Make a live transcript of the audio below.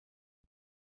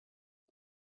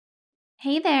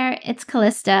Hey there, it's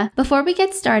Callista. Before we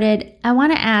get started, I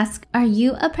want to ask, are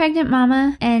you a pregnant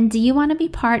mama? And do you want to be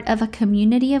part of a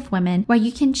community of women where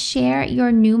you can share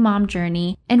your new mom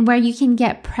journey and where you can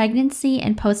get pregnancy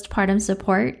and postpartum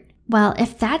support? Well,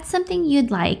 if that's something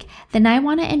you'd like, then I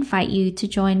want to invite you to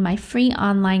join my free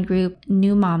online group,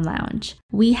 New Mom Lounge.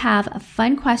 We have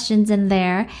fun questions in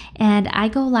there, and I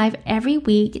go live every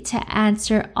week to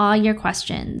answer all your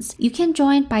questions. You can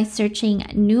join by searching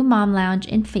New Mom Lounge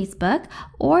in Facebook,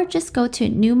 or just go to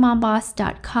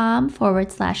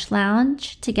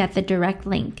newmomboss.com/lounge to get the direct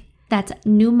link. That's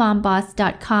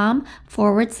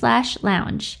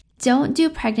newmomboss.com/lounge. Don't do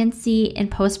pregnancy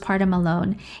and postpartum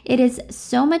alone. It is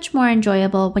so much more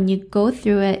enjoyable when you go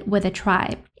through it with a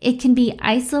tribe. It can be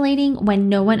isolating when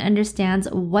no one understands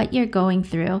what you're going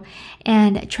through.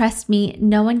 And trust me,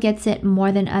 no one gets it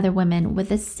more than other women with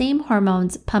the same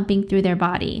hormones pumping through their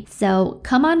body. So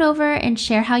come on over and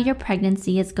share how your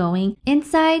pregnancy is going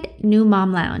inside New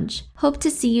Mom Lounge. Hope to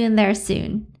see you in there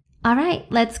soon. All right,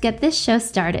 let's get this show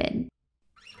started.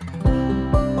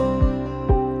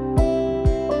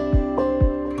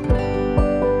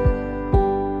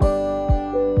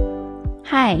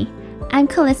 Hi, I'm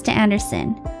Callista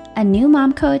Anderson, a new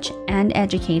mom coach and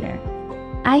educator.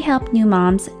 I help new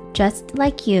moms just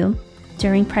like you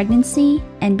during pregnancy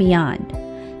and beyond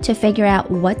to figure out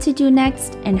what to do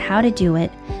next and how to do it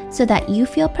so that you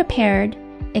feel prepared,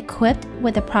 equipped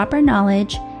with the proper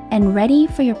knowledge, and ready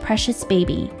for your precious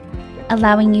baby,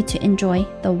 allowing you to enjoy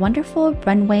the wonderful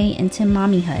runway into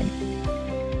mommyhood.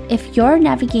 If you're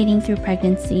navigating through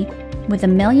pregnancy with a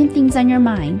million things on your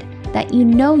mind that you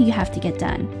know you have to get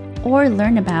done or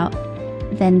learn about,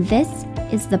 then this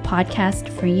is the podcast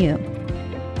for you.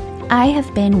 I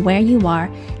have been where you are,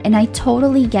 and I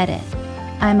totally get it.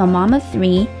 I'm a mom of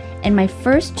 3, and my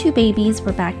first 2 babies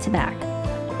were back to back,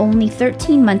 only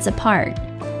 13 months apart.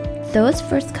 Those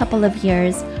first couple of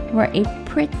years were a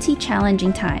pretty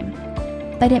challenging time,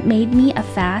 but it made me a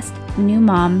fast new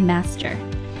mom master,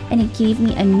 and it gave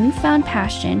me a newfound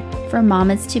passion for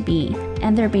mamas to be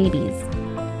and their babies.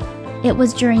 It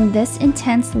was during this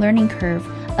intense learning curve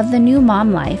of the new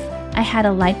mom life, I had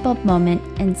a light bulb moment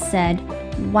and said,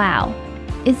 wow,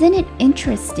 isn't it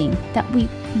interesting that we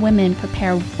women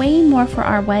prepare way more for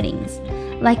our weddings,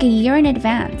 like a year in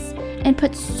advance, and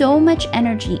put so much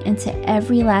energy into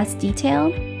every last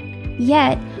detail?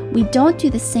 Yet, we don't do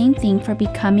the same thing for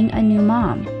becoming a new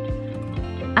mom.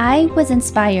 I was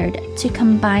inspired to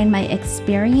combine my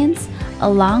experience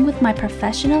along with my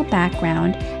professional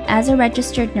background as a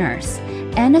registered nurse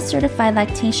and a certified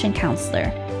lactation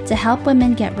counselor to help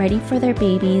women get ready for their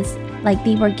babies like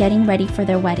they were getting ready for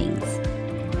their weddings,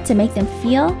 to make them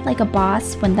feel like a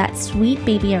boss when that sweet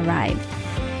baby arrived.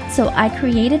 So I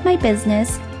created my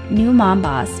business, New Mom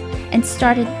Boss, and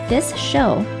started this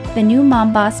show, the New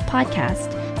Mom Boss podcast,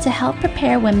 to help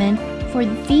prepare women for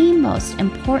the most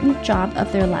important job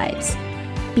of their lives,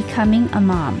 becoming a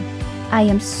mom. I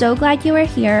am so glad you are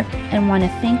here and want to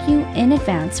thank you in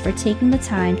advance for taking the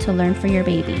time to learn for your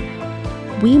baby.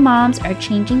 We moms are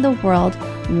changing the world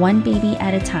one baby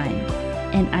at a time,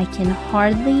 and I can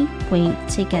hardly wait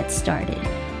to get started.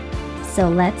 So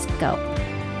let's go.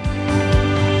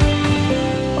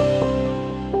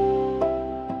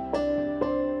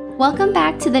 Welcome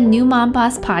back to the New Mom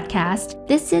Boss podcast.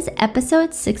 This is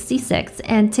episode 66,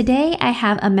 and today I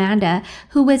have Amanda,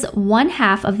 who is one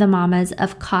half of the mamas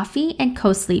of Coffee and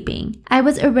Cosleeping. I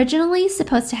was originally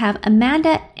supposed to have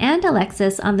Amanda and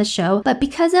Alexis on the show, but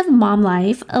because of mom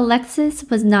life, Alexis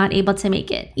was not able to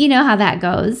make it. You know how that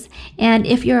goes. And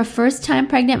if you're a first-time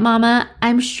pregnant mama,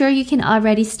 I'm sure you can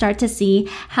already start to see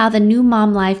how the new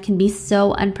mom life can be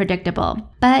so unpredictable.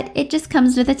 But it just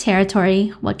comes with the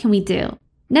territory. What can we do?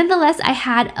 Nonetheless, I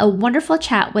had a wonderful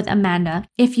chat with Amanda.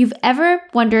 If you've ever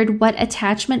wondered what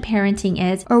attachment parenting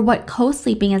is or what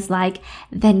co-sleeping is like,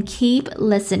 then keep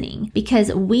listening because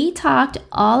we talked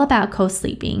all about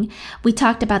co-sleeping. We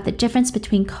talked about the difference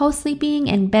between co-sleeping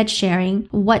and bed sharing,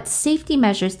 what safety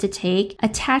measures to take,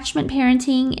 attachment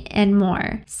parenting, and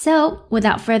more. So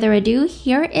without further ado,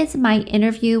 here is my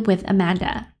interview with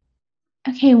Amanda.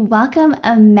 Okay, welcome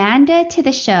Amanda to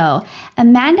the show.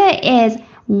 Amanda is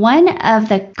one of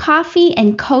the Coffee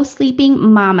and Cosleeping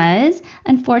mamas.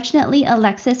 Unfortunately,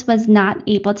 Alexis was not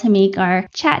able to make our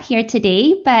chat here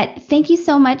today, but thank you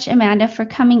so much, Amanda, for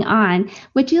coming on.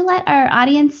 Would you let our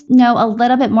audience know a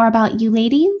little bit more about you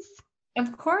ladies?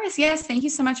 Of course. Yes. Thank you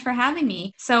so much for having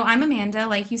me. So I'm Amanda,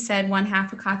 like you said, one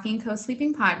half of Coffee and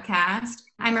Cosleeping podcast.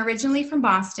 I'm originally from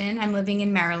Boston. I'm living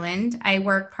in Maryland. I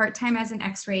work part-time as an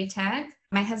X-ray tech.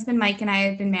 My husband, Mike, and I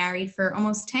have been married for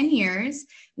almost 10 years.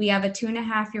 We have a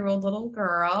 2.5-year-old little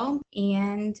girl.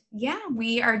 And yeah,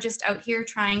 we are just out here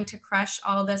trying to crush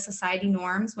all the society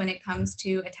norms when it comes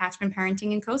to attachment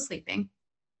parenting and co-sleeping.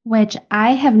 Which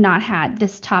I have not had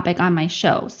this topic on my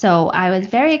show. So I was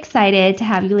very excited to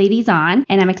have you ladies on,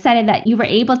 and I'm excited that you were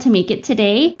able to make it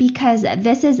today because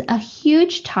this is a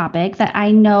huge topic that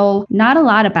I know not a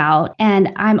lot about,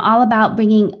 and I'm all about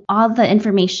bringing all the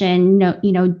information,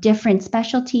 different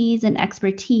specialties and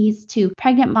expertise to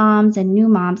pregnant moms and new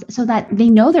moms so that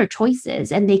they know their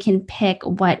choices and they can pick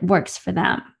what works for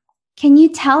them. Can you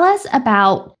tell us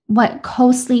about what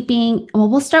co-sleeping, well,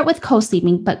 we'll start with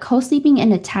co-sleeping, but co-sleeping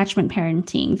and attachment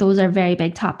parenting, those are very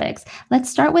big topics. Let's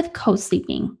start with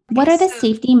co-sleeping. What are the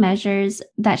safety measures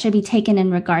that should be taken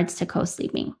in regards to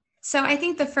co-sleeping? So I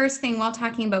think the first thing while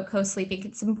talking about co-sleeping,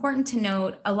 it's important to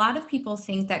note a lot of people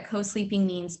think that co-sleeping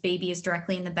means baby is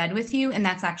directly in the bed with you, and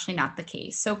that's actually not the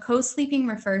case. So co-sleeping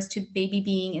refers to baby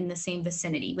being in the same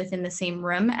vicinity, within the same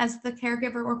room as the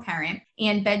caregiver or parent,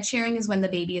 and bed sharing is when the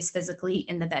baby is physically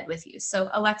in the bed with you.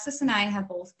 So Alexis and I have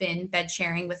both been bed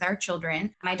sharing with our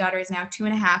children. My daughter is now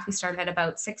 2.5. We started at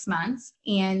about 6 months,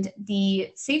 and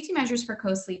the safety measures for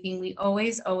co-sleeping, we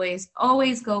always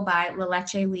go by La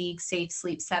Leche League Safe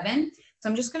Sleep 7. So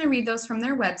I'm just going to read those from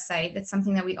their website. That's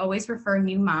something that we always refer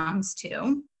new moms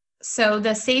to. So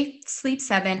the Safe Sleep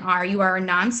 7 are: you are a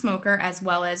non-smoker as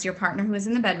well as your partner who is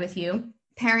in the bed with you.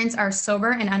 Parents are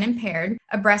sober and unimpaired.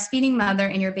 A breastfeeding mother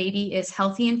and your baby is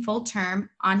healthy and full term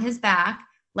on his back,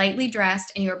 lightly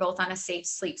dressed, and you're both on a safe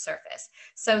sleep surface.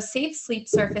 So safe sleep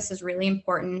surface is really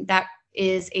important. That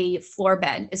is a floor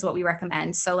bed is what we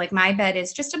recommend. So like my bed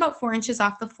is just about 4 inches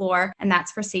off the floor, and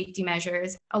that's for safety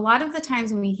measures. A lot of the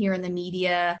times when we hear in the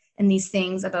media and these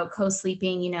things about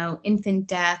co-sleeping, infant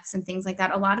deaths and things like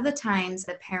that, a lot of the times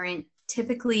the parent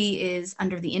typically is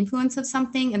under the influence of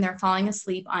something and they're falling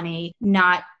asleep on a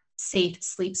not safe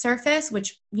sleep surface,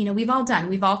 which, we've all done.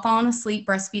 We've all fallen asleep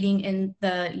breastfeeding in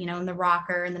the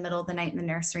rocker in the middle of the night in the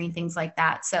nursery and things like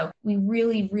that. So we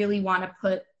really, really want to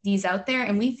put these out there.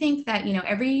 And we think that,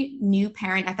 every new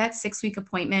parent at that 6-week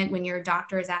appointment, when your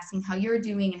doctor is asking how you're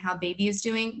doing and how baby is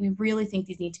doing, we really think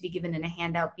these need to be given in a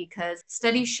handout because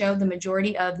studies show the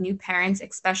majority of new parents,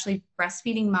 especially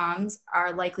breastfeeding moms,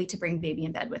 are likely to bring baby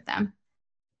in bed with them.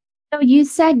 So you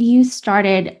said you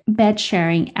started bed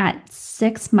sharing at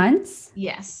 6 months?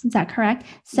 Yes. Is that correct?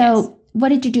 So What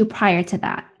did you do prior to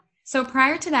that? So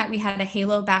prior to that, we had a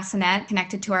halo bassinet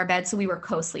connected to our bed, so we were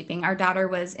co-sleeping. Our daughter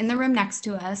was in the room next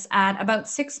to us. At about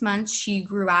 6 months, she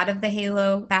grew out of the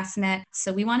halo bassinet,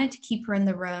 so we wanted to keep her in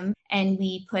the room, and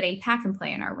we put a pack and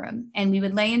play in our room. And we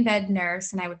would lay in bed,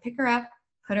 nurse, and I would pick her up,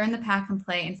 put her in the pack and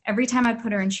play. And every time I'd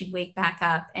put her in, she'd wake back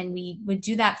up. And we would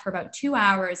do that for about 2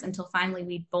 hours until finally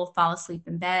we'd both fall asleep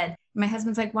in bed. My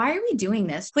husband's like, why are we doing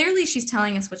this? Clearly, she's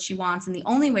telling us what she wants and the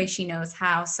only way she knows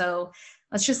how. So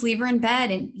let's just leave her in bed.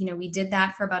 And, we did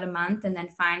that for about a month. And then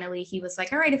finally he was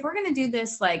like, all right, if we're going to do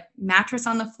this, like mattress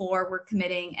on the floor, we're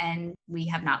committing. And we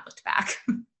have not looked back.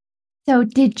 So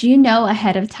did you know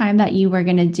ahead of time that you were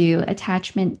going to do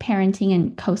attachment parenting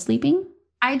and co-sleeping?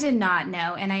 I did not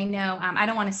know. And I know, I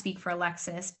don't want to speak for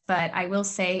Alexis, but I will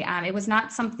say it was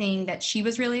not something that she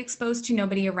was really exposed to.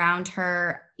 Nobody around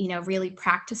her, really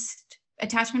practiced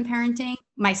attachment parenting.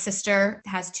 My sister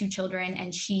has 2 children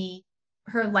and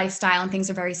her lifestyle and things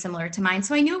are very similar to mine.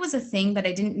 So I knew it was a thing, but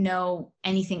I didn't know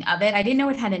anything of it. I didn't know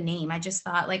it had a name. I just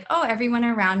thought like, oh, everyone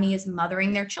around me is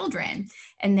mothering their children.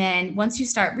 And then once you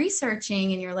start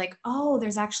researching and you're like, oh,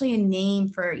 there's actually a name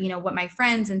for, what my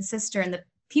friends and sister and the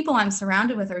people I'm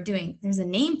surrounded with are doing. There's a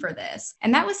name for this.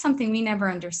 And that was something we never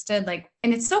understood.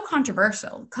 And it's so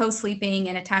controversial, co-sleeping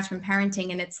and attachment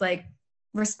parenting. And it's like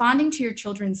responding to your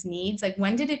children's needs. Like,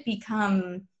 when did it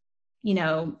become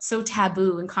so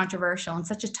taboo and controversial and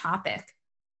such a topic?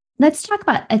 Let's talk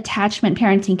about attachment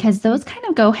parenting because those kind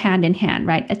of go hand in hand,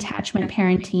 right? Attachment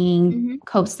parenting,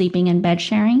 co-sleeping, and bed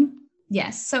sharing.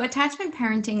 Yes. So attachment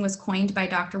parenting was coined by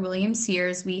Dr. William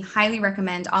Sears. We highly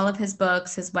recommend all of his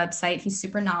books, his website. He's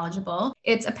super knowledgeable.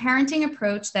 It's a parenting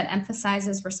approach that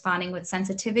emphasizes responding with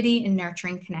sensitivity and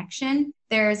nurturing connection.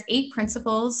 There's 8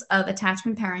 principles of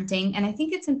attachment parenting. And I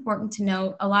think it's important to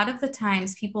note a lot of the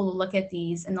times people will look at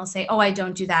these and they'll say, oh, I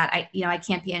don't do that. I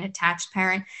can't be an attached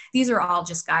parent. These are all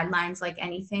just guidelines like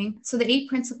anything. So the 8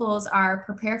 principles are: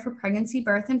 prepare for pregnancy,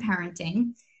 birth, and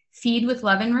parenting, feed with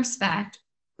love and respect,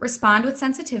 respond with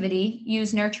sensitivity,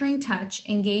 use nurturing touch,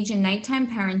 engage in nighttime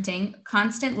parenting,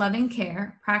 constant loving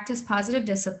care, practice positive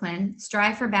discipline,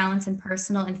 strive for balance in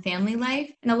personal and family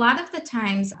life. And a lot of the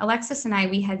times, Alexis and I,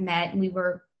 we had met and we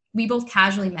were we both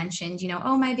casually mentioned,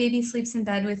 oh, my baby sleeps in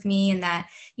bed with me, and that,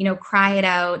 cry it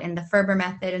out and the Ferber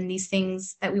method and these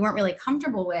things that we weren't really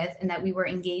comfortable with, and that we were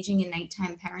engaging in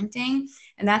nighttime parenting.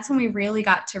 And that's when we really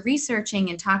got to researching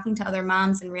and talking to other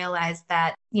moms and realized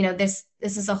that, this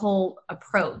is a whole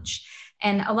approach.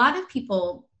 And a lot of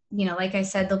people, like I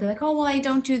said, they'll be like, oh, well, I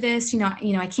don't do this,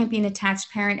 I can't be an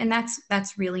attached parent. And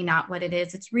that's really not what it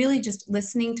is. It's really just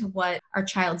listening to what our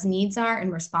child's needs are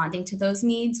and responding to those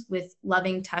needs with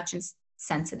loving touch and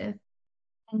sensitive.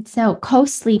 And so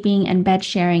co-sleeping and bed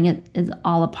sharing is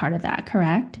all a part of that,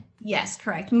 correct? Yes,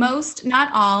 correct. Most, not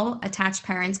all attached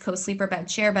parents co-sleep or bed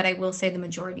share, but I will say the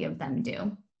majority of them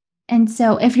do. And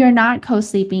so if you're not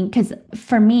co-sleeping, because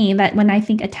for me, that when I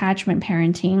think attachment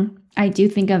parenting, I do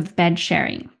think of bed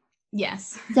sharing.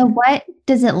 Yes. So what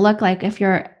does it look like if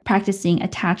you're practicing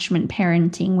attachment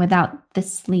parenting without the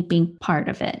sleeping part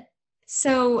of it?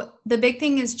 So the big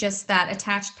thing is just that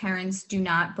attached parents do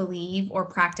not believe or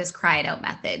practice cry it out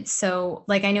methods. So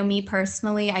like, I know me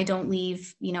personally, I don't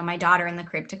leave, my daughter in the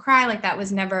crib to cry. Like that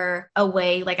was never a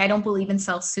way. Like I don't believe in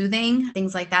self-soothing,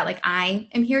 things like that. Like I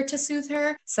am here to soothe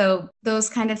her. So those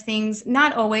kind of things,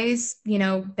 not always,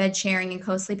 bed sharing and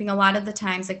co-sleeping. A lot of the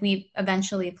times, like we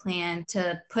eventually plan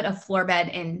to put a floor bed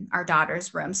in our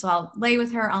daughter's room. So I'll lay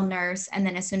with her, I'll nurse, and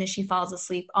then as soon as she falls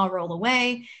asleep, I'll roll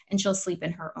away and she'll sleep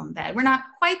in her own bed. We're not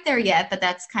quite there yet, but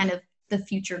that's kind of the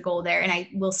future goal there. And I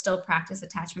will still practice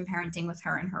attachment parenting with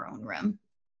her in her own room.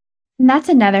 And that's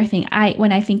another thing.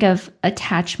 When I think of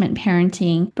attachment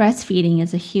parenting, breastfeeding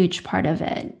is a huge part of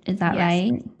it. Is that Yes.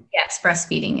 right? Yes,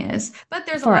 breastfeeding is. But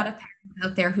there's a lot of parents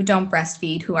out there who don't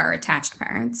breastfeed who are attached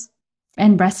parents.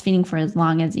 And breastfeeding for as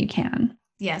long as you can.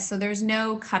 Yeah, so there's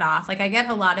no cutoff. Like I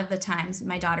get a lot of the times,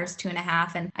 my daughter's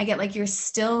 2.5, and I get like, you're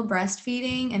still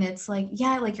breastfeeding. And it's like,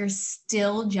 yeah, like you're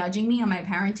still judging me on my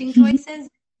parenting choices.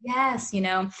 Yes,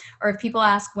 or if people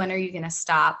ask, when are you going to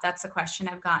stop? That's a question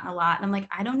I've gotten a lot. And I'm like,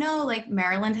 I don't know. Like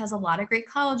Maryland has a lot of great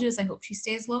colleges. I hope she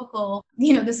stays local.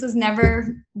 This was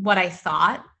never what I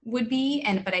thought would be.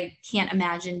 But I can't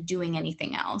imagine doing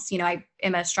anything else. I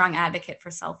am a strong advocate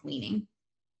for self-weaning.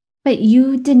 But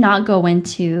you did not go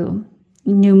into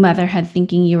new motherhood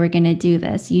thinking you were going to do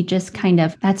this. You just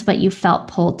that's what you felt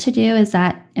pulled to do.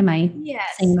 Am I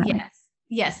saying that?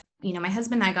 Yes. My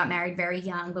husband and I got married very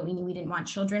young, but we knew we didn't want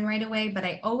children right away. But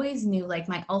I always knew like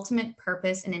my ultimate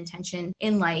purpose and intention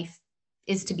in life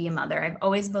is to be a mother. I've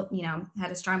always,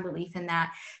 had a strong belief in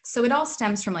that. So it all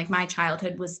stems from like my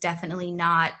childhood was definitely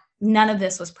none of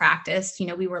this was practiced.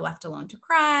 We were left alone to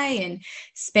cry and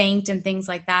spanked and things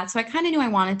like that. So I kind of knew I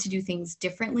wanted to do things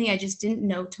differently. I just didn't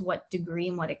know to what degree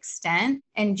and what extent.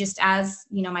 And just as,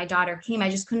 my daughter came,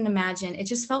 I just couldn't imagine. It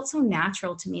just felt so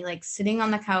natural to me, like sitting on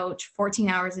the couch 14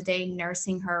 hours a day,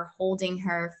 nursing her, holding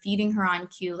her, feeding her on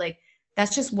cue. Like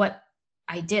that's just what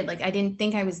I did. Like I didn't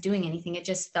think I was doing anything. It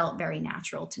just felt very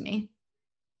natural to me.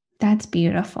 That's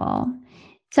beautiful.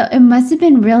 So it must have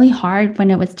been really hard when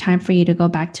it was time for you to go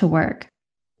back to work.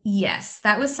 Yes,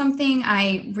 that was something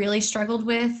I really struggled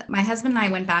with. My husband and I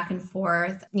went back and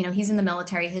forth. He's in the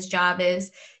military. His job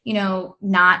is,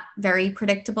 not very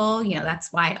predictable.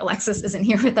 That's why Alexis isn't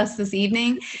here with us this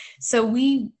evening. So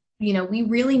we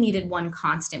really needed one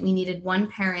constant. We needed one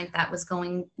parent that was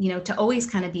going, to always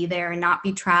kind of be there and not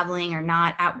be traveling or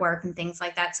not at work and things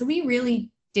like that. So we really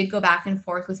did go back and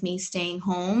forth with me staying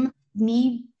home.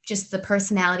 Me, just the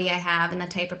personality I have and the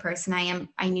type of person I am,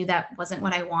 I knew that wasn't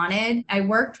what I wanted. I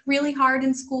worked really hard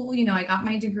in school. I got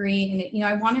my degree and,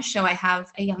 I want to show I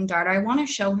have a young daughter. I want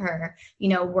to show her,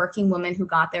 working woman who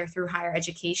got there through higher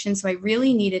education. So I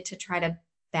really needed to try to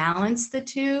balance the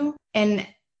two. And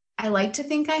I like to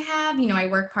think I have, I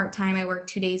work part-time. I work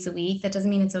 2 days a week. That doesn't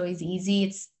mean it's always easy.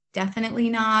 It's definitely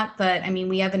not. But I mean,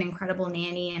 we have an incredible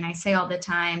nanny. And I say all the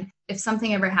time, if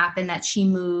something ever happened that she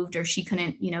moved or she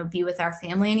couldn't, be with our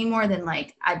family anymore, then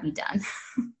like I'd be done.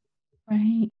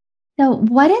 Right. So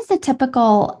what is the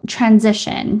typical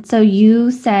transition? So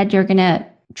you said you're going to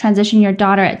transition your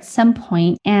daughter at some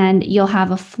point and you'll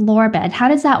have a floor bed. How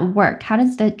does that work? How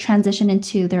does the transition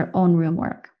into their own room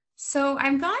work? So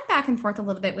I've gone back and forth a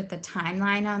little bit with the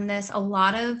timeline on this. A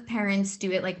lot of parents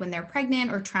do it like when they're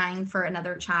pregnant or trying for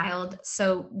another child.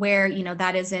 So where,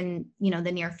 that is in,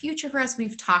 the near future for us,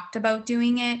 we've talked about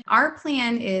doing it. Our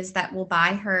plan is that we'll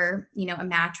buy her, a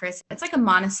mattress. It's like a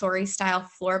Montessori style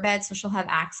floor bed. So she'll have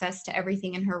access to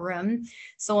everything in her room.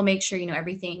 So we'll make sure,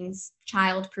 everything's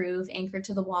child-proof, anchored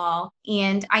to the wall.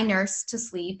 And I nurse to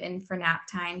sleep and for nap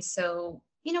time. So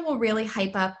we'll really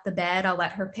hype up the bed. I'll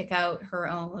let her pick out her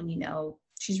own,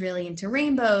 she's really into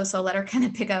rainbows. So I'll let her kind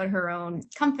of pick out her own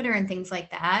comforter and things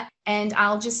like that. And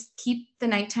I'll just keep the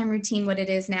nighttime routine what it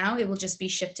is now. It will just be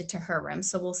shifted to her room.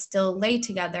 So we'll still lay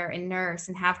together and nurse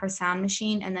and have her sound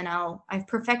machine. And then I've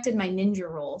perfected my ninja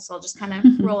roll. So I'll just kind of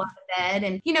roll out of bed.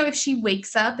 And, if she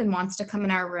wakes up and wants to come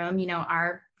in our room,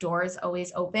 our door is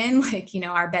always open. Like,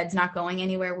 our bed's not going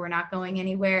anywhere. We're not going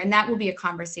anywhere. And that will be a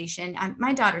conversation.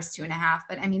 My daughter's 2.5,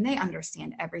 but I mean, they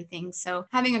understand everything. So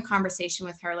having a conversation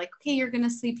with her, like, okay, you're going to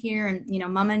sleep here. And,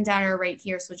 mom and dad are right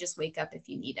here. So just wake up if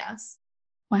you need us.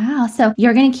 Wow. So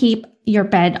you're going to keep your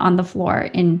bed on the floor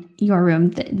in your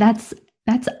room. That's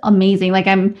amazing. Like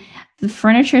the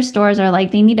furniture stores are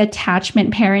like, they need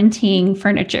attachment parenting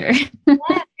furniture.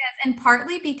 Yes. And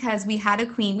partly because we had a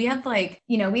queen, we have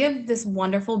we have this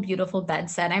wonderful, beautiful bed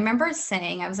set. I remember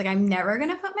saying, I was like, I'm never going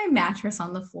to put my mattress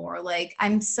on the floor. Like,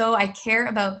 I care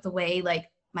about the way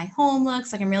my home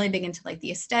looks. Like, I'm really big into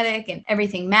the aesthetic and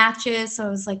everything matches. So I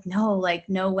was like,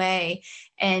 no way.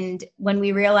 And when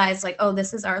we realized oh,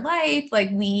 this is our life,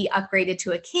 we upgraded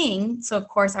to a king. So of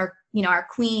course our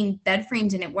queen bed frame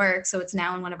didn't work. So it's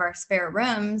now in one of our spare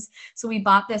rooms. So we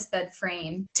bought this bed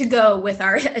frame to go with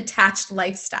our attached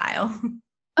lifestyle.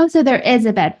 Oh, so there is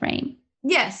a bed frame.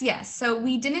 Yes. So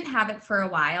we didn't have it for a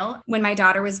while. When my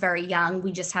daughter was very young,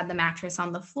 we just had the mattress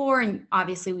on the floor. And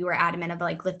obviously we were adamant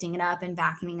of lifting it up and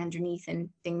vacuuming underneath and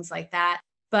things like that.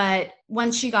 But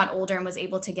once she got older and was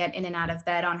able to get in and out of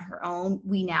bed on her own,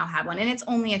 we now have one. And it's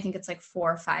only, I think it's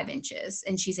 4 or 5 inches.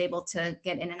 And she's able to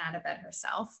get in and out of bed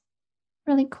herself.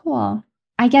 Really cool.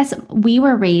 I guess we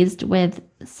were raised with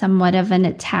somewhat of an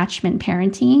attachment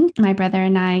parenting, my brother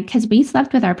and I, because we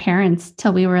slept with our parents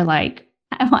till we were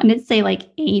I want to say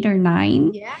 8 or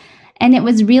 9. Yeah. And it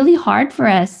was really hard for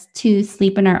us to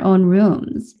sleep in our own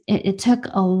rooms. It took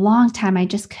a long time. I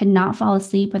just could not fall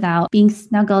asleep without being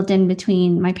snuggled in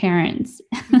between my parents.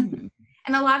 Mm-hmm.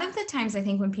 And a lot of the times, I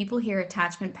think when people hear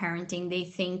attachment parenting, they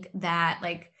think that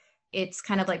it's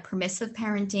kind of permissive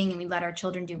parenting and we let our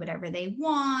children do whatever they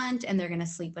want and they're going to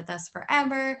sleep with us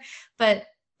forever. But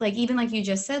even you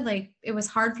just said, it was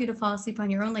hard for you to fall asleep on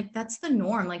your own. That's the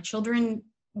norm. Children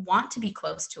want to be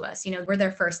close to us. We're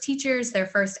their first teachers, their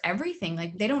first everything.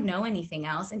 They don't know anything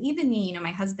else. And even me,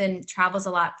 my husband travels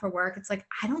a lot for work. It's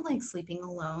I don't like sleeping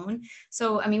alone.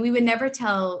 So, I mean, we would never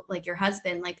tell your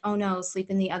husband, oh no, sleep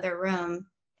in the other room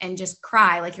and just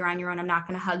cry you're on your own. I'm not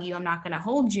going to hug you. I'm not going to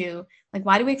hold you.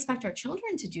 Why do we expect our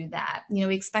children to do that?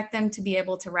 We expect them to be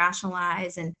able to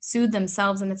rationalize and soothe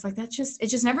themselves. And it's it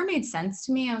just never made sense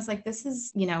to me. I was this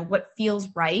is, what feels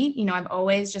right. I've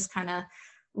always just kind of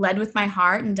led with my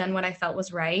heart and done what I felt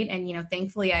was right. And,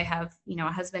 thankfully I have,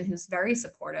 a husband who's very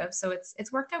supportive. So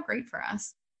it's worked out great for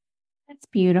us. That's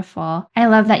beautiful. I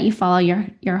love that you follow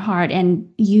your heart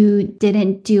and you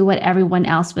didn't do what everyone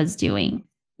else was doing.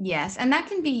 Yes. And that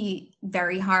can be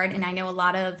very hard. And I know a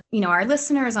lot of, our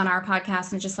listeners on our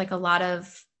podcast and just a lot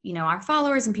of, our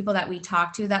followers and people that we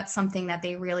talk to, that's something that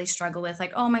they really struggle with.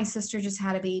 Oh, my sister just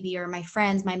had a baby, or my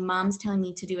friends, my mom's telling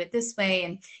me to do it this way.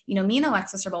 And, me and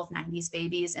Alexis are both 90s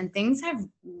babies, and things have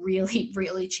really,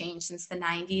 really changed since the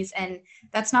 90s. And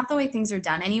that's not the way things are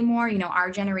done anymore. Our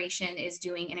generation is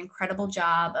doing an incredible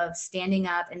job of standing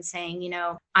up and saying,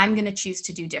 I'm going to choose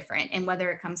to do different. And whether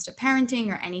it comes to parenting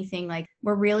or anything,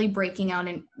 we're really breaking out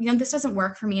and, this doesn't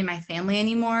work for me and my family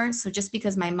anymore. So just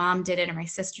because my mom did it or my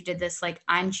sister did this,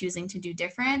 I'm choosing to do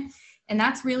different. And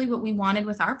that's really what we wanted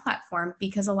with our platform,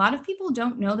 because a lot of people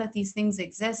don't know that these things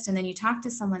exist. And then you talk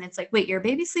to someone, it's wait, your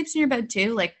baby sleeps in your bed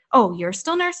too? Oh, you're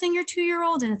still nursing your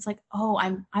 2-year-old? And it's oh,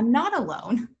 I'm not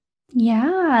alone.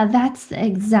 Yeah, that's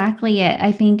exactly it.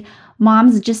 I think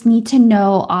moms just need to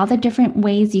know all the different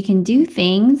ways you can do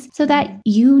things so that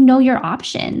you know your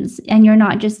options and you're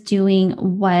not just doing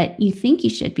what you think you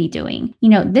should be doing.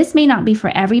 This may not be for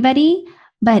everybody,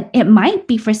 but it might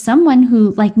be for someone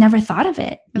who never thought of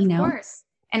it, Of course.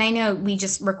 And I know we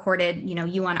just recorded,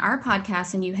 you on our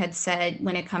podcast, and you had said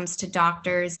when it comes to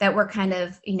doctors that we're kind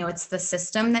of, it's the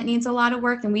system that needs a lot of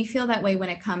work. And we feel that way when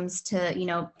it comes to,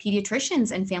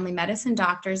 pediatricians and family medicine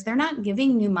doctors. They're not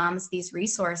giving new moms these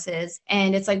resources.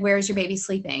 And it's where's your baby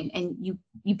sleeping? And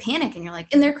you panic and you're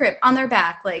in their crib, on their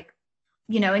back,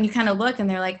 and you kind of look and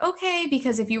they're okay,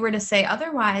 because if you were to say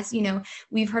otherwise,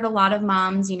 we've heard a lot of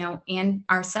moms, and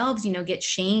ourselves, get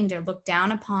shamed or looked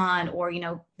down upon, or,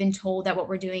 been told that what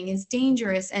we're doing is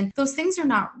dangerous. And those things are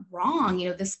not wrong.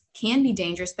 This can be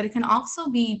dangerous, but it can also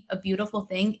be a beautiful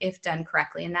thing if done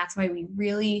correctly. And that's why we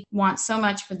really want so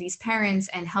much for these parents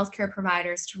and healthcare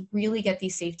providers to really get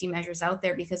these safety measures out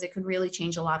there, because it could really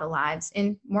change a lot of lives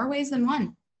in more ways than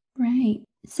one. Right.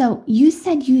 So you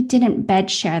said you didn't bed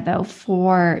share though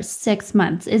for 6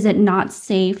 months. Is it not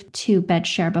safe to bed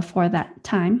share before that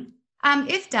time?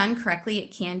 If done correctly,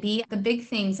 it can be. The big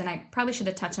things, and I probably should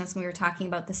have touched on this when we were talking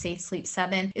about the Safe Sleep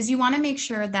 7, is you want to make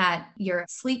sure that your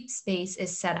sleep space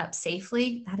is set up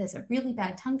safely. That is a really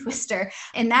bad tongue twister.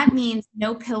 And that means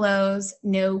no pillows,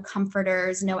 no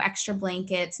comforters, no extra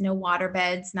blankets, no water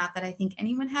beds. Not that I think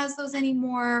anyone has those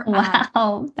anymore.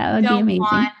 Wow, that You would be don't amazing.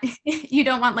 want you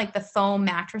don't want like the foam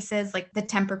mattresses, like the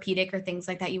Tempur-Pedic or things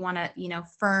like that. You want a,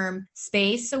 firm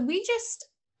space. So we just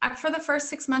for the first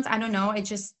 6 months, I don't know. It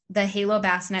just the Halo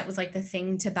bassinet was like the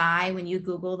thing to buy when you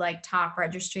Googled like top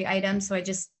registry items. So I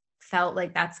just felt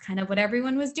like that's kind of what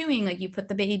everyone was doing. Like you put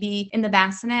the baby in the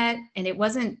bassinet, and it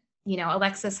wasn't,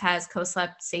 Alexis has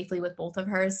co-slept safely with both of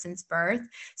hers since birth.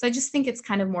 So I just think it's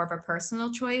kind of more of a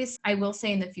personal choice. I will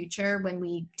say in the future, when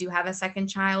we do have a second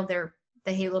child,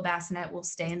 the Halo bassinet will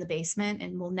stay in the basement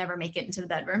and will never make it into the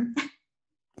bedroom.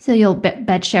 So you'll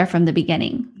bed share from the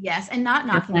beginning. Yes, and not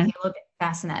Your knocking the plan. Halo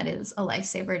bassinet is a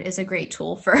lifesaver. It is a great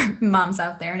tool for moms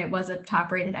out there, and it was a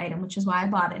top rated item, which is why I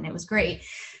bought it, and it was great.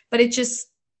 But it just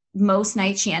most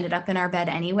nights she ended up in our bed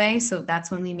anyway. So that's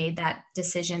when we made that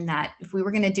decision that if we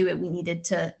were going to do it, we needed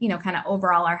to, kind of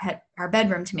overall our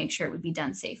bedroom to make sure it would be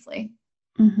done safely.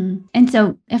 And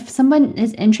so if someone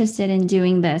is interested in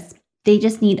doing this, they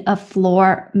just need a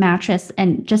floor mattress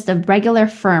and just a regular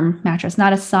firm mattress,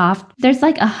 not a soft. There's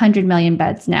like 100 million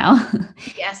beds now.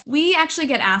 Yes. We actually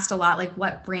get asked a lot, like,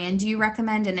 what brand do you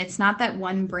recommend? And it's not that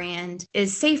one brand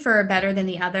is safer or better than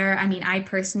the other. I mean, I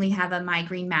personally have a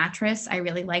migraine mattress. I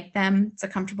really like them. It's a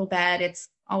comfortable bed. It's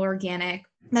all organic.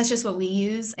 That's just what we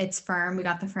use. It's firm. We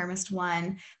got the firmest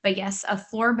one. But yes, a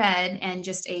floor bed and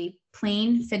just a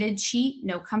plain fitted sheet,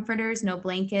 no comforters, no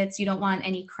blankets. You don't want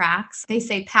any cracks. They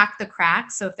say pack the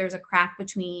cracks. So if there's a crack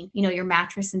between, your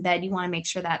mattress and bed, you want to make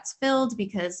sure that's filled,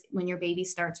 because when your baby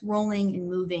starts rolling and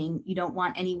moving, you don't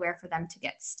want anywhere for them to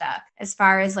get stuck. As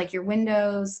far as like your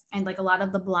windows, and like a lot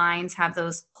of the blinds have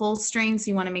those pull strings,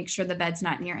 you want to make sure the bed's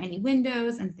not near any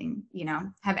windows and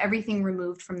have everything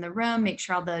removed from the room. Make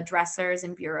sure all the dressers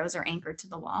and bureaus are anchored to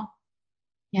the wall.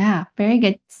 Yeah, very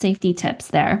good safety tips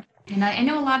there. And I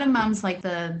know a lot of moms like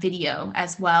the video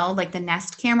as well, like the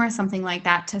Nest camera, something like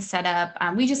that to set up.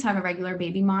 We just have a regular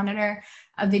baby monitor.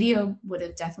 A video would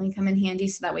have definitely come in handy,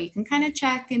 so that way you can kind of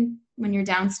check, and when you're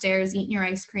downstairs eating your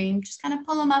ice cream, just kind of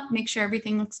pull them up, make sure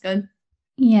everything looks good.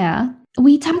 Yeah.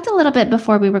 We talked a little bit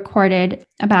before we recorded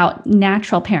about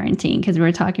natural parenting because we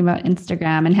were talking about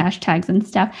Instagram and hashtags and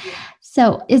stuff.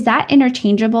 So is that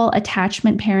interchangeable,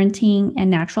 attachment parenting and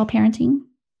natural parenting?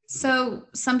 So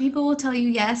some people will tell you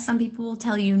yes, some people will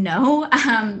tell you no.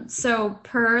 So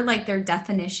per like their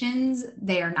definitions,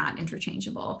 they are not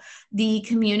interchangeable. The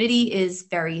community is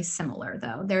very similar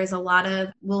though. There's a lot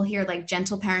we'll hear like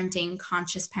gentle parenting,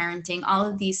 conscious parenting, all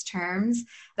of these terms,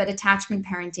 but attachment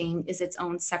parenting is its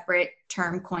own separate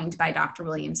term coined by Dr.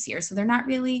 William Sear. So they're not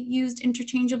really used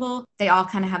interchangeable. They all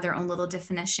kind of have their own little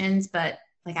definitions, but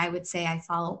like I would say I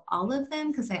follow all of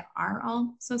them because they are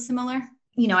all so similar.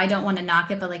 I don't want to knock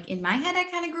it, but like in my head, I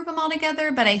kind of group them all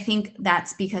together. But I think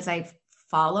that's because I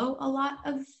follow a lot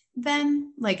of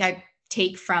them. Like I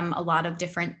take from a lot of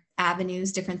different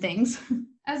avenues, different things,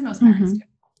 as most parents do.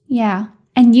 Yeah.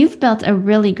 And you've built a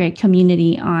really great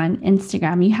community on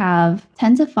Instagram. You have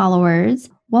tons of followers.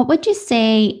 What would you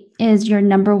say is your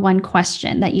number one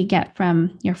question that you get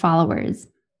from your followers?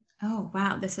 Oh,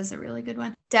 wow. This is a really good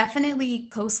one. Definitely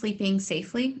co-sleeping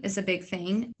safely is a big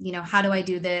thing. How do I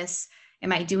do this?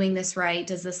 Am I doing this right?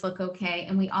 Does this look okay?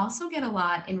 And we also get a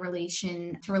lot in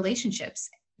relation to relationships,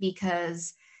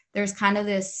 because there's kind of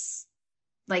this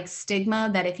like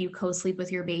stigma that if you co-sleep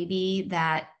with your baby,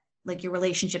 that like your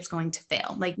relationship's going to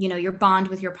fail. Like, your bond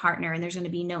with your partner and there's going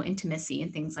to be no intimacy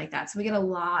and things like that. So we get a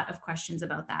lot of questions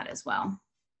about that as well.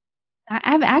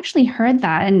 I've actually heard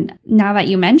that. And now that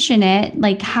you mention it,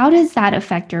 like, how does that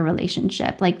affect your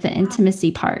relationship? Like the intimacy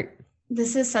part?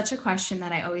 This is such a question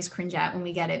that I always cringe at when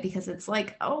we get it, because it's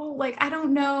like, oh, like, I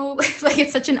don't know. Like,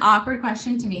 it's such an awkward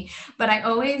question to me. But I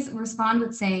always respond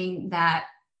with saying that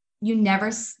you never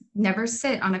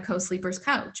sit on a co-sleeper's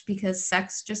couch, because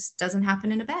sex just doesn't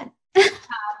happen in a bed.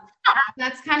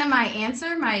 That's kind of my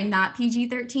answer, my not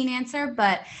PG-13 answer,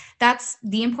 but that's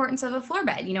the importance of a floor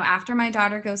bed. After my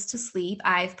daughter goes to sleep,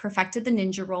 I've perfected the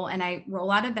ninja roll, and I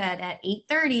roll out of bed at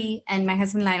 8:30, and my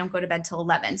husband and I don't go to bed till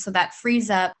 11. So that frees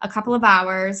up a couple of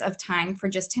hours of time for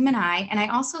just him and I. And I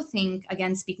also think,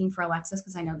 again, speaking for Alexis,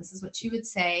 because I know this is what she would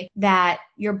say, that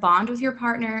your bond with your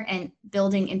partner and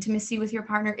building intimacy with your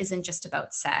partner isn't just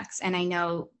about sex. And I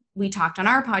know we talked on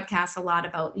our podcast a lot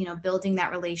about, building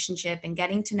that relationship and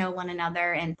getting to know one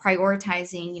another and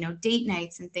prioritizing, date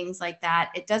nights and things like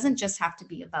that. It doesn't just have to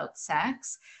be about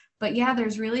sex, but yeah,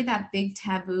 there's really that big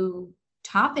taboo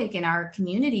topic in our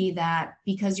community that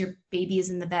because your baby is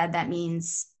in the bed, that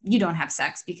means you don't have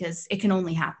sex because it can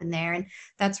only happen there. And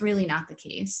that's really not the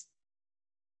case.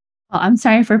 Well, I'm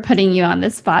sorry for putting you on the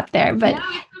spot there, No, but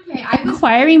it's okay.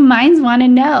 inquiring minds want to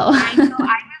know. I know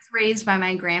I was raised by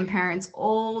my grandparents,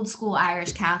 old school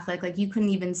Irish Catholic. Like you couldn't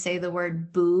even say the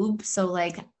word boob. So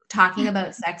like talking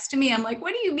about sex to me, I'm like,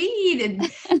 what do you mean?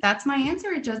 And that's my answer.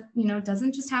 It just,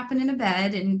 doesn't just happen in a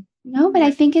bed. And No, but I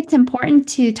think it's important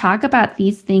to talk about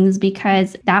these things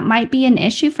because that might be an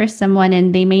issue for someone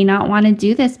and they may not want to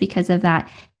do this because of that.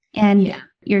 And yeah,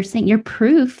 you're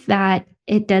proof that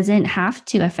it doesn't have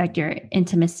to affect your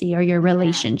intimacy or your yeah.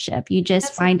 relationship. You just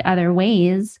That's find other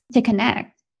ways to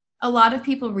connect. a lot of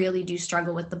people really do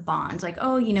struggle with the bond. Like,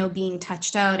 oh, being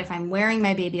touched out, if I'm wearing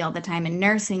my baby all the time and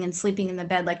nursing and sleeping in the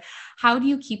bed, like, how do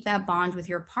you keep that bond with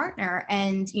your partner?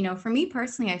 And, for me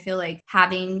personally, I feel like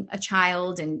having a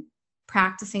child and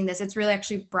practicing this, it's really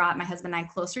actually brought my husband and I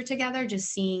closer together,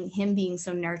 just seeing him being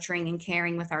so nurturing and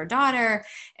caring with our daughter,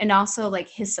 and also like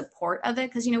his support of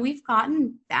it. Cause, we've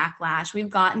gotten backlash,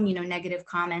 we've gotten, negative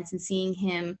comments, and seeing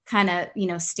him kind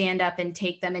of, stand up and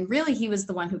take them. And really, he was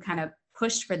the one who kind of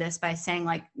pushed for this by saying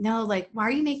like, no, like, why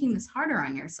are you making this harder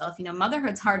on yourself?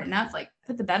 Motherhood's hard enough, like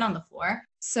put the bed on the floor.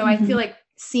 So I feel like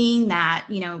seeing that,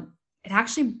 it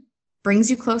actually brings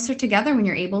you closer together when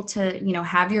you're able to,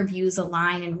 have your views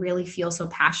align and really feel so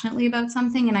passionately about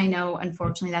something. And I know,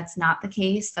 unfortunately, that's not the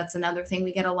case. That's another thing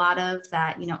we get a lot of,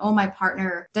 that, oh, my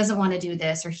partner doesn't want to do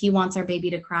this, or he wants our baby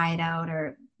to cry it out,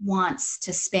 or wants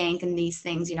to spank, and these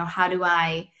things, how do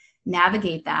I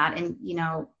navigate that? And,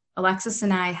 Alexis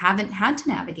and I haven't had to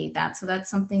navigate that. So that's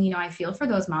something, I feel for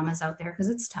those mamas out there because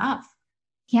it's tough.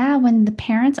 Yeah, when the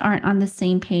parents aren't on the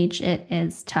same page, it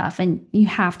is tough and you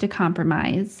have to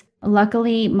compromise.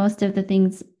 Luckily, most of the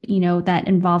things, that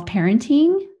involve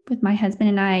parenting with my husband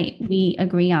and I, we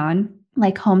agree on,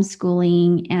 like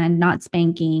homeschooling and not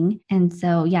spanking. And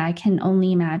so, yeah, I can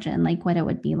only imagine like what it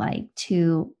would be like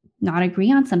to not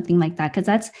agree on something like that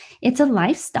because it's a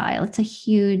lifestyle. It's a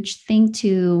huge thing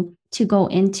to go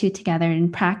into together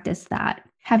and practice that.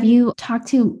 Have you talked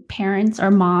to parents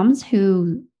or moms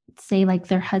who say like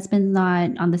their husband's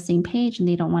not on the same page and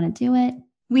they don't want to do it?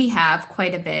 We have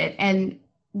quite a bit. And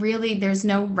really, there's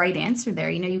no right answer there.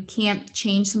 You can't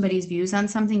change somebody's views on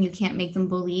something. You can't make them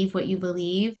believe what you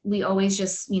believe. We always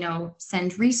just,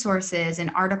 send resources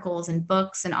and articles and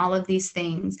books and all of these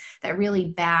things that really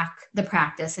back the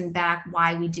practice and back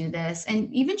why we do this.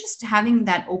 And even just having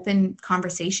that open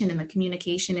conversation and the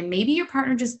communication. And maybe your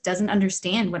partner just doesn't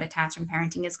understand what attachment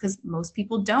parenting is because most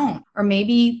people don't. Or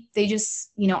maybe they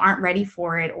just, aren't ready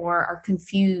for it or are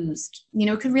confused.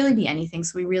 It could really be anything.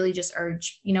 So we really just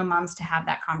urge, moms to have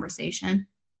that conversation.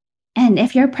 And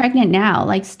if you're pregnant now,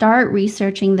 like start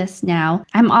researching this now.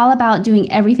 I'm all about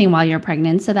doing everything while you're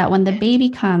pregnant so that when the baby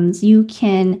comes, you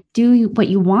can do what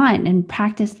you want and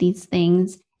practice these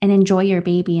things and enjoy your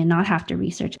baby and not have to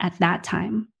research at that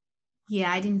time.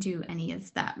 Yeah, I didn't do any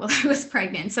of that while I was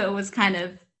pregnant. So it was kind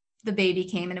of the baby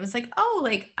came and it was like, oh,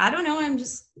 like, I don't know, I'm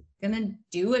just going to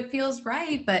do what feels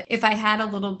right. But if I had a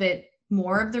little bit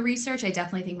more of the research, I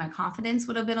definitely think my confidence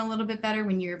would have been a little bit better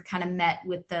when you're kind of met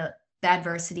with the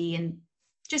adversity and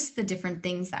just the different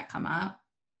things that come up.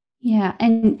 Yeah.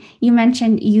 And you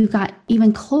mentioned you got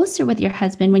even closer with your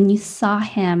husband when you saw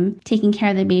him taking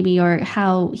care of the baby or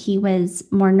how he was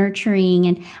more nurturing.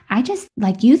 And I just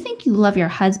like, you think you love your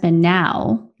husband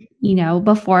now,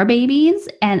 before babies,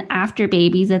 and after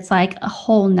babies, it's like a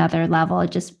whole nother level,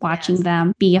 just watching Yes.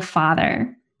 them be a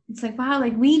father. It's like, wow,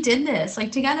 like we did this,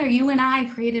 like together, you and I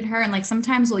created her. And like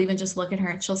sometimes we'll even just look at her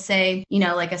and she'll say,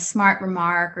 like a smart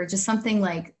remark or just something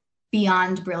like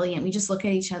beyond brilliant. We just look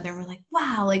at each other and we're like,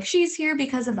 wow, like she's here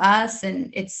because of us.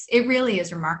 And it really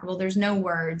is remarkable. There's no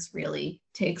words really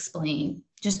to explain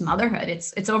just motherhood.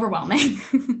 It's overwhelming.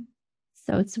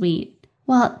 So sweet.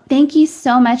 Well, thank you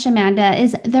so much, Amanda.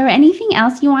 Is there anything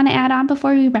else you want to add on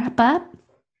before we wrap up?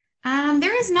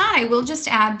 There is not. I will just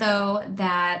add though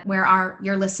that where are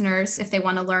your listeners, if they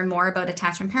want to learn more about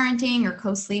attachment parenting or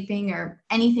co-sleeping or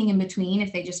anything in between,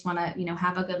 if they just want to,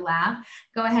 have a good laugh,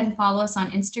 go ahead and follow us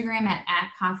on Instagram at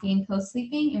Coffee and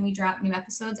Cosleeping, and we drop new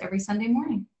episodes every Sunday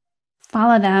morning.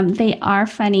 Follow them. They are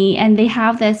funny. And they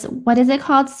have this, what is it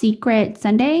called? Secret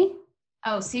Sunday?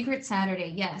 Oh, Secret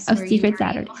Saturday, yes, Oh, where you Secret are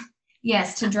Saturday. able,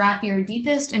 yes, to drop your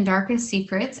deepest and darkest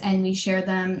secrets, and we share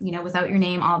them, without your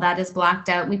name. All that is blocked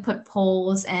out. We put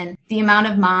polls, and the amount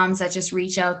of moms that just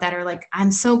reach out that are like,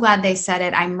 I'm so glad they said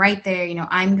it. I'm right there.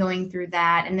 I'm going through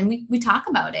that. And then we talk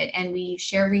about it and we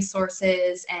share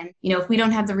resources. And, if we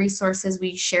don't have the resources,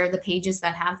 we share the pages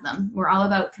that have them. We're all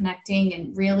about connecting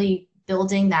and really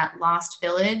building that lost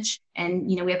village. And,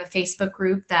 we have a Facebook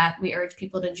group that we urge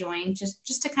people to join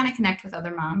just to kind of connect with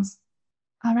other moms.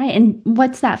 All right. And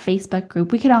what's that Facebook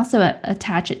group? We could also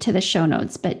attach it to the show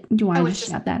notes, but do you want to just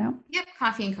shout that out? Yep.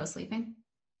 Coffee and Cosleeping.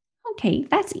 Okay.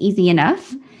 That's easy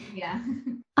enough. Yeah.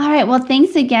 All right. Well,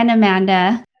 thanks again,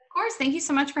 Amanda. Of course. Thank you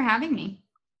so much for having me.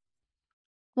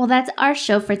 Well, that's our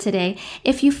show for today.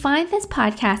 If you find this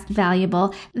podcast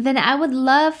valuable, then I would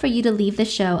love for you to leave the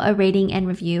show a rating and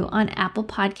review on Apple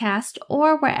Podcast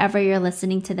or wherever you're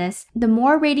listening to this. The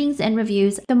more ratings and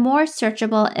reviews, the more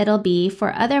searchable it'll be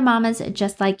for other mamas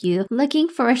just like you looking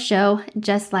for a show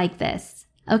just like this.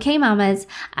 Okay, mamas,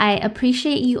 I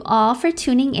appreciate you all for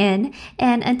tuning in,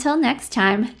 and until next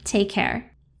time, take care.